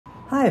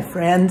Hi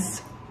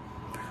friends,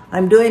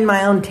 I'm doing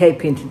my own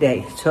taping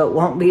today, so it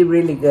won't be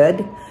really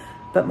good,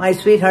 but my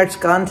sweetheart's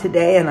gone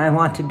today and I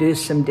want to do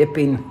some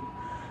dipping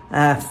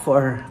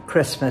for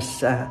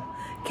Christmas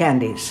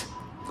candies.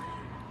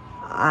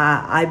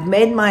 I've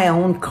made my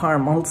own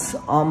caramels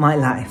all my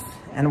life,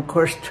 and of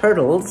course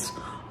turtles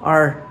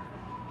are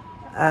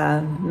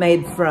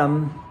made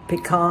from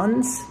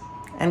pecans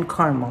and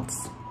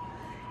caramels.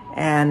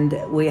 And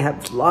we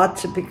have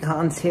lots of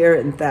pecans here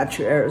in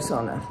Thatcher,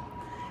 Arizona.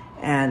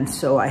 And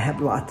so I have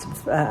lots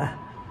of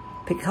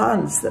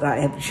pecans that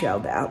I have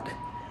shelled out.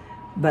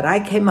 But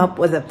I came up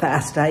with a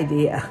fast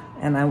idea,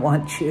 and I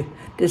want you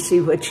to see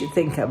what you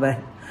think of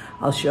it.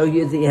 I'll show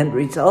you the end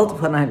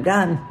result when I'm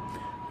done,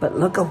 but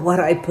look at what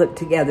I put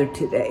together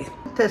today.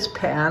 This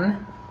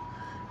pan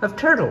of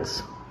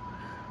turtles,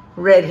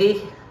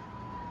 ready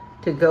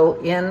to go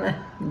in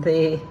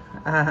the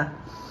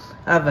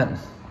oven.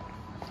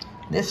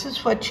 This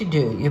is what you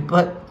do. You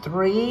put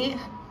 3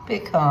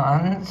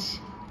 pecans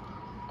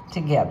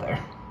together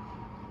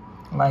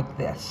like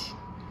this,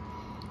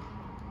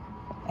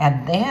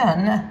 and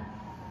then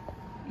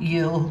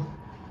you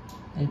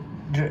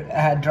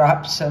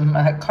drop some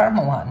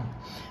caramel on.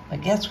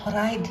 But guess what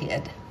I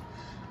did?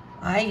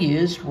 I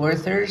used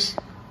Werther's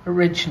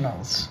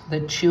Originals, the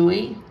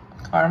chewy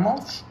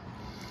caramels,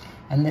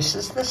 and this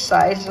is the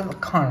size of the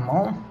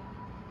caramel.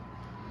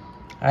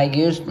 I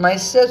used my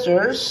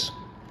scissors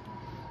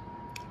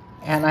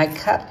and I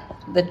cut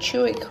the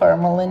chewy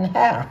caramel in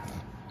half.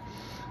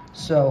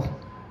 So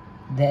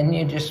then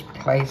you just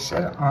place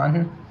it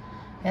on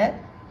it.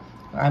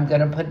 I'm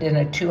gonna put it in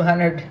a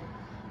 200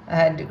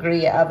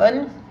 degree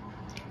oven,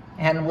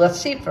 and we'll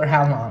see for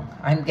how long.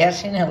 I'm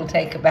guessing it'll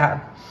take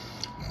about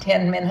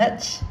 10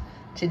 minutes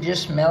to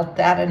just melt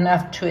that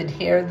enough to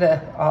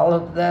adhere all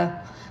of the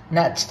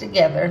nuts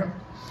together.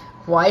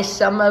 Why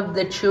some of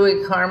the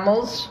chewy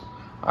caramels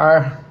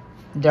are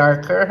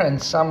darker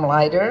and some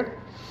lighter,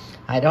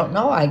 I don't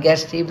know. I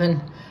guess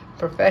even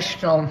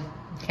professional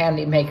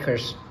candy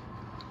makers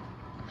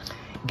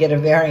get a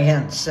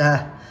variance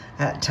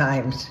at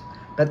times,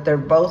 but they're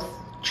both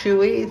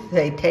chewy,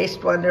 they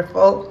taste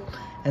wonderful,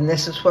 and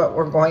this is what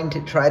we're going to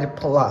try to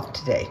pull off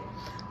today.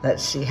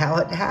 Let's see how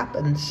it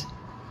happens.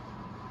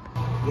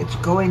 It's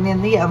going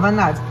in the oven.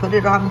 I've put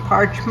it on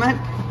parchment,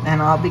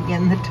 and I'll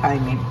begin the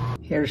timing.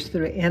 Here's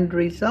the end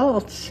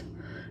results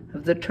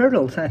of the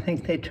turtles. I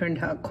think they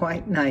turned out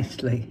quite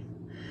nicely.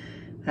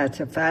 That's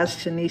a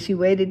fast and easy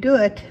way to do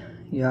it.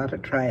 You ought to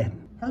try it.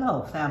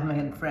 Hello, family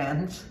and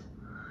friends.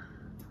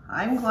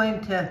 I'm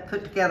going to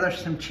put together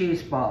some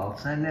cheese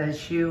balls, and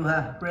as you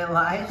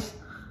realize,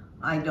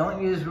 I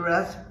don't use a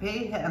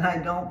recipe and I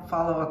don't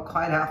follow it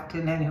quite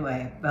often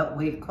anyway, but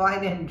we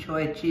quite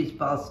enjoy cheese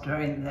balls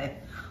during the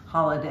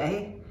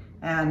holiday,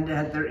 and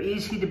they're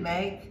easy to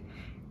make.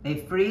 They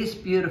freeze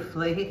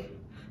beautifully.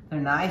 They're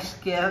nice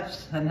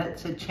gifts, and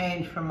it's a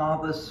change from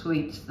all the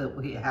sweets that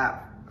we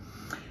have.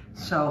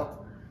 So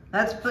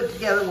let's put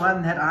together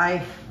one that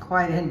I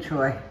quite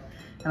enjoy,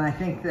 and I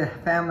think the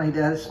family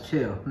does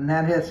too. And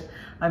that is,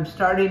 I'm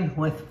starting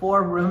with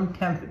 4 room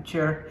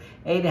temperature,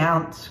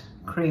 8-ounce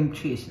cream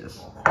cheeses.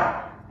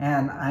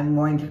 And I'm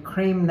going to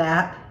cream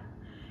that.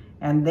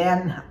 And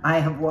then I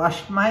have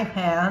washed my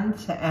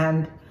hands,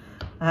 and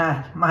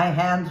my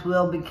hands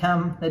will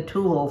become the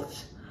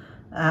tools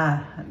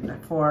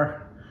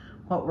for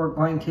what we're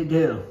going to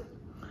do.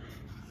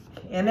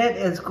 In it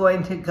is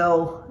going to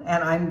go,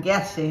 and I'm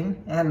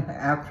guessing, and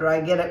after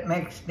I get it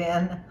mixed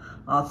in,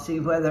 I'll see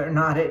whether or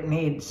not it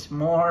needs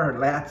more or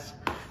less.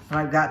 And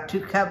I've got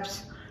 2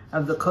 cups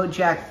of the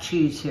Kojak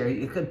cheese here.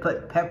 You could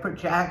put pepper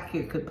jack,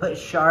 you could put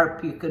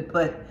sharp, you could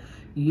put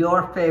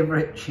your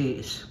favorite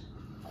cheese.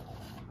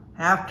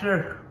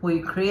 After we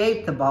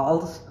create the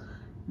balls,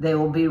 they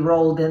will be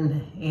rolled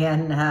in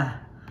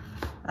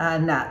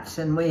nuts,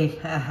 and we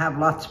have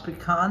lots of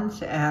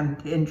pecans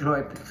and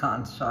enjoy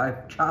pecans, so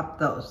I've chopped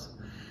those.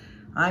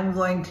 I'm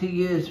going to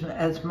use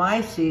as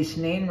my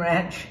seasoning,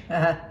 ranch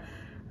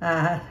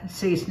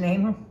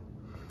seasoning,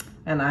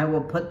 and I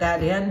will put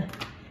that in.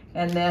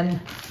 And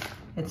then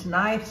it's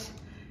nice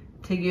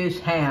to use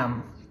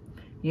ham.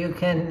 You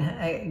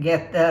can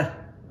get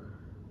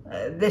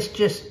this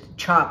just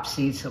chops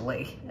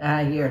easily,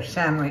 your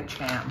sandwich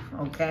ham,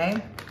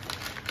 okay?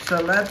 So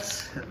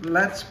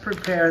let's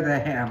prepare the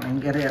ham and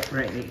get it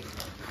ready.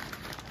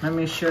 Let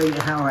me show you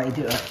how I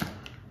do it.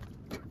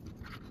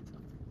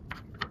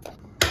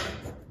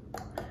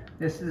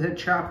 This is a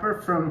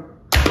chopper from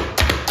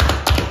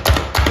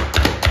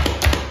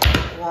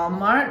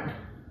Walmart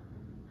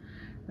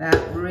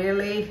that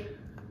really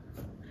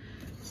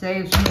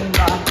saves me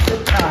lots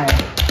of time.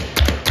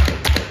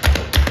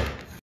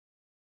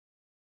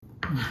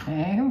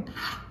 Okay,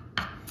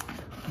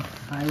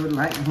 I would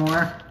like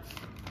more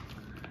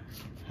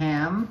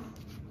ham,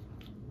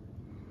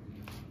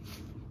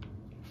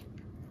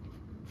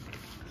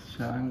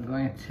 so I'm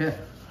going to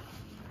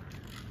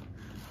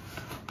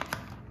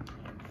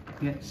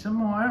get some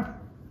more.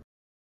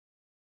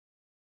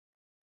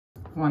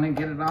 Want to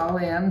get it all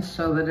in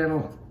so that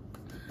it'll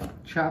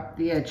chop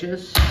the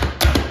edges.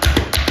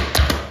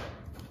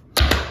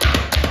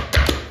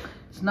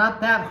 It's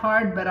not that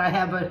hard, but I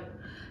have a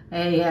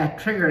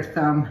trigger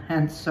thumb,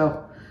 and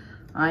so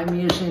I'm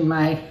using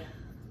my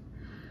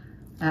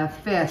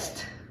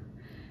fist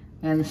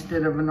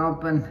instead of an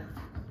open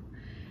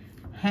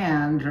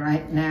hand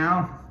right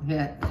now.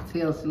 It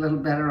feels a little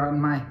better on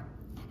my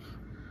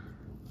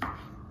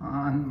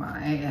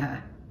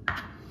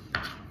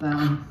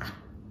thumb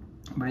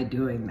by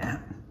doing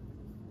that.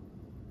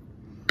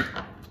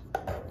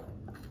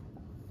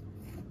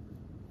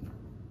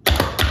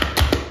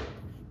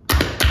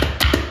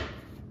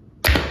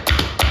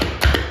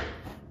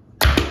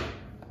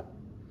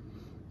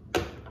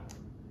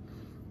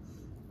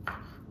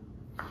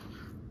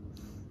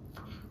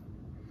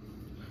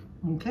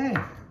 Okay,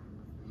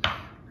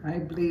 I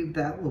believe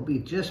that will be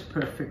just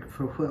perfect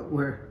for what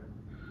we're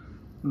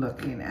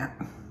looking at.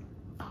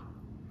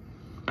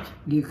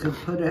 You could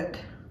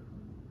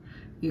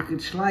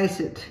slice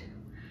it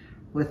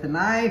with a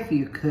knife,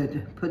 you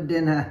could put it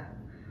in a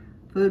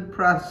food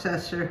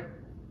processor,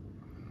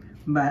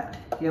 but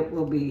it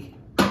will be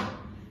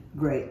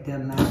great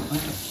done that way.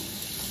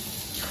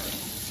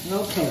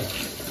 Okay,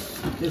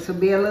 this will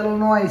be a little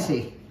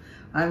noisy.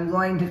 I'm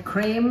going to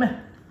cream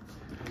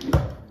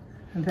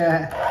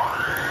the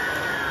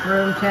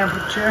room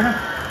temperature.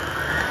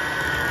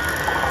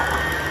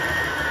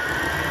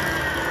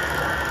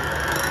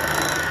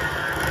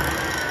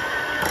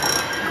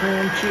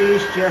 Cream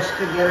cheese just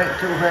to get it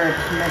to where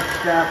it's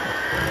mixed up.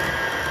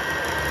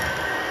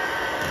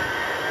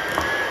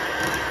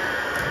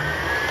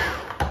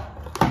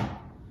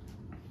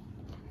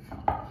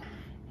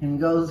 And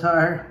goes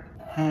our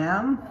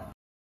ham.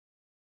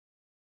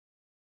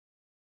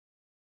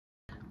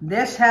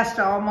 This has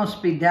to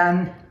almost be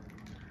done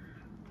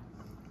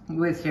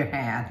with your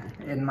hand,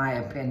 in my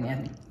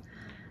opinion.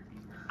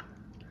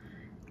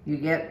 You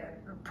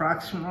get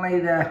approximately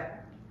the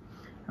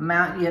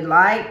amount you'd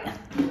like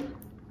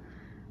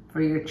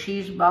for your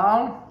cheese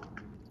ball.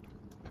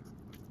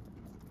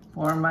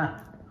 Form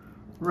a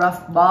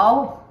rough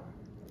ball,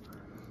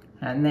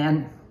 and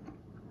then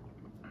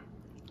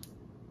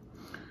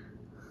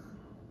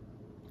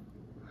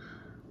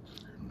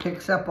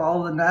picks up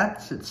all the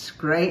nuts. It's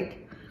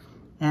great,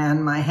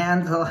 and my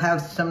hands will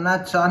have some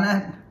nuts on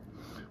it,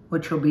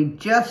 which will be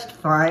just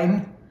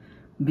fine,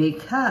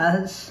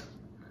 because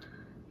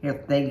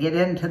if they get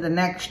into the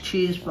next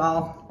cheese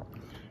ball,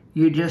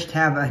 you just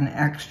have an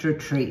extra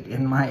treat,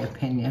 in my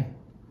opinion.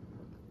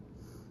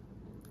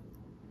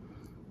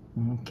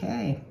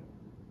 Okay,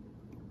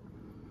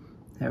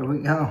 there we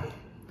go.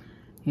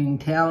 You can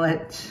tell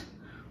it's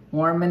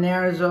warm in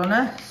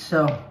Arizona,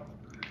 so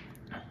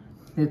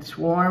it's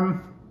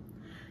warm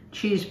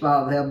cheese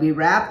ball. They'll be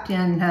wrapped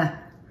in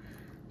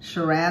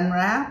saran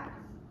wrap.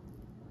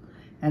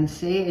 And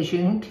see, as you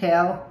can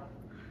tell,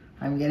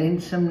 I'm getting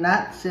some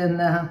nuts in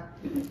the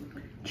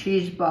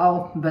cheese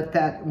ball, but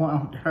that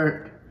won't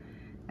hurt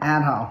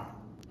at all.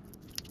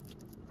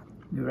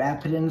 You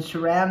wrap it in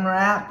saran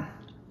wrap,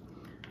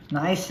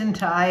 nice and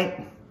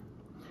tight,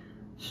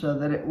 so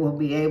that it will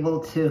be able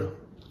to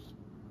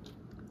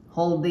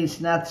hold these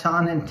nuts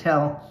on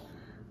until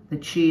the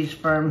cheese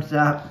firms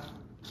up,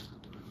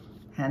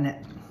 and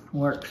it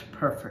works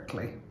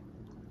perfectly.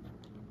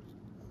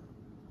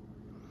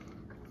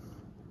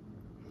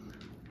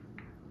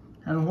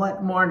 And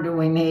what more do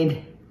we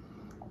need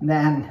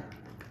than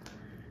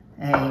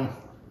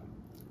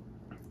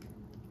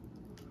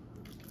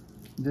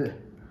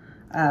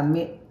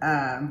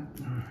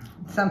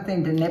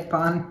something to nip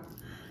on,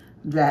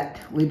 that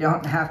we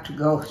don't have to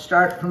go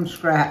start from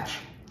scratch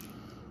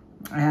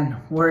and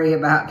worry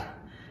about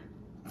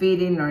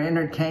feeding or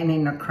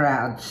entertaining a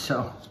crowd.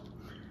 So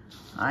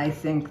I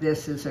think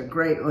this is a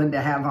great one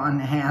to have on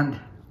hand.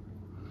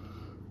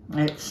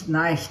 It's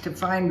nice to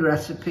find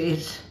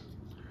recipes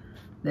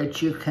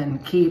that you can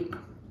keep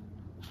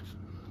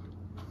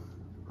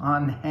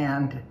on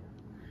hand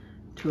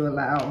to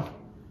allow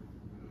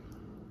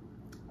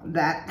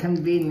that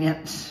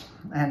convenience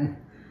and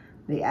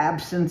the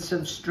absence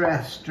of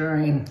stress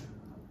during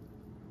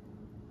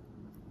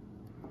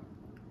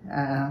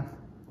the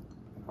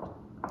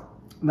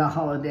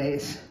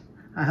holidays.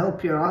 I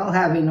hope you're all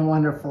having a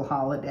wonderful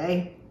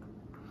holiday.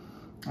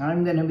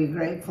 I'm going to be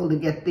grateful to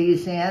get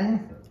these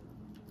in,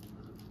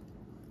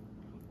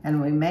 and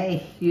we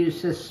may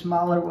use this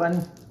smaller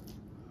one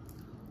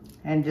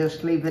and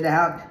just leave it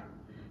out.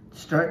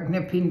 Start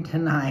nipping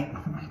tonight.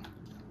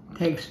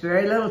 Takes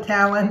very little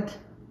talent.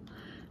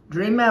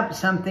 Dream up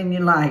something you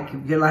like.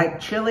 If you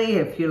like chili,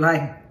 if you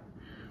like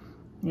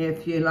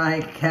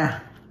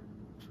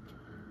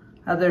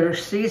other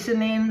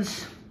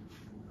seasonings,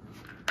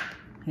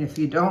 if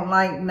you don't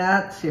like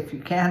nuts, if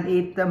you can't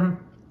eat them.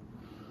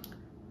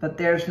 But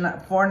there's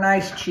 4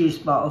 nice cheese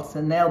balls,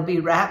 and they'll be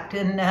wrapped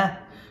in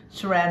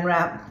saran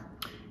wrap.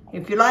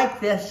 If you like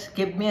this,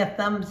 give me a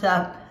thumbs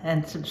up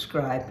and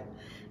subscribe.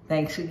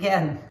 Thanks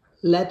again.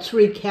 Let's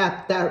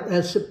recap that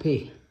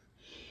recipe.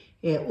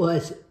 It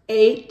was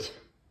 8-ounce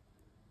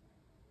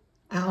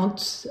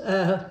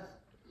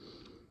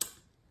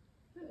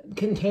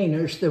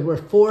containers. There were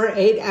 4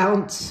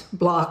 8-ounce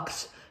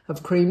blocks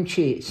of cream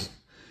cheese,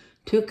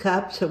 2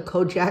 cups of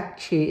Kojak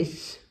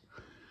cheese.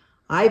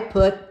 I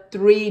put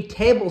 3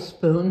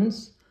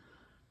 tablespoons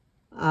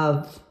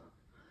of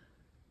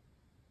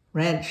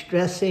ranch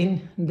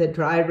dressing, the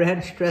dry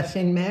ranch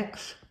dressing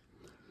mix.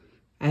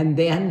 And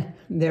then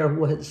there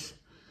was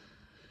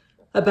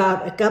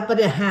about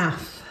 1.5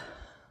 cups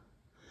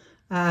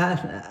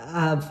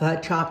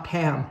of chopped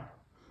ham.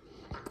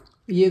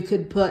 You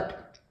could put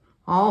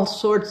all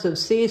sorts of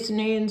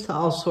seasonings,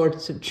 all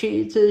sorts of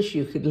cheeses.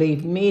 You could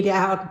leave meat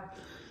out.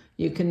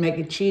 You can make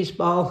a cheese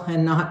ball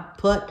and not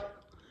put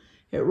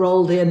it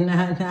rolled in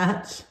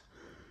nuts,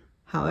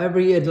 however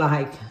you'd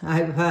like.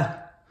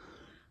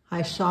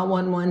 I saw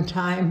one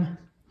time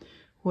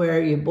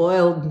where you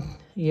boiled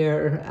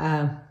your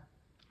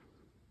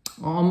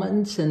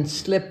almonds and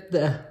slipped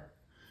the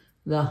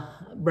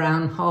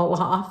brown hull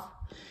off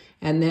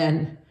and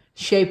then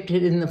shaped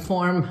it in the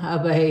form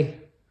of a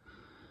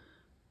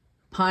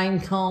pine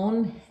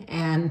cone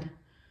and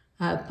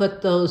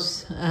put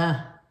those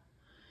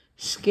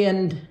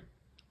skinned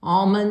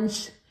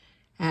almonds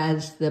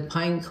as the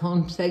pine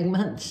cone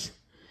segments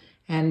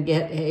and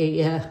get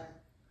a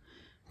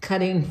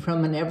cutting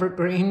from an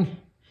evergreen.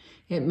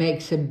 It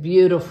makes a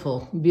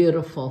beautiful,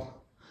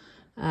 beautiful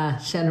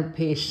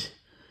centerpiece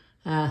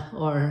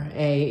or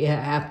a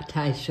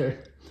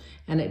appetizer,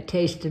 and it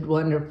tasted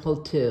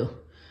wonderful too.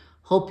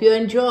 Hope you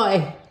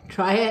enjoy.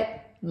 Try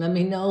it. Let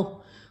me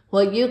know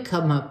what you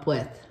come up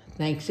with.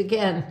 Thanks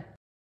again.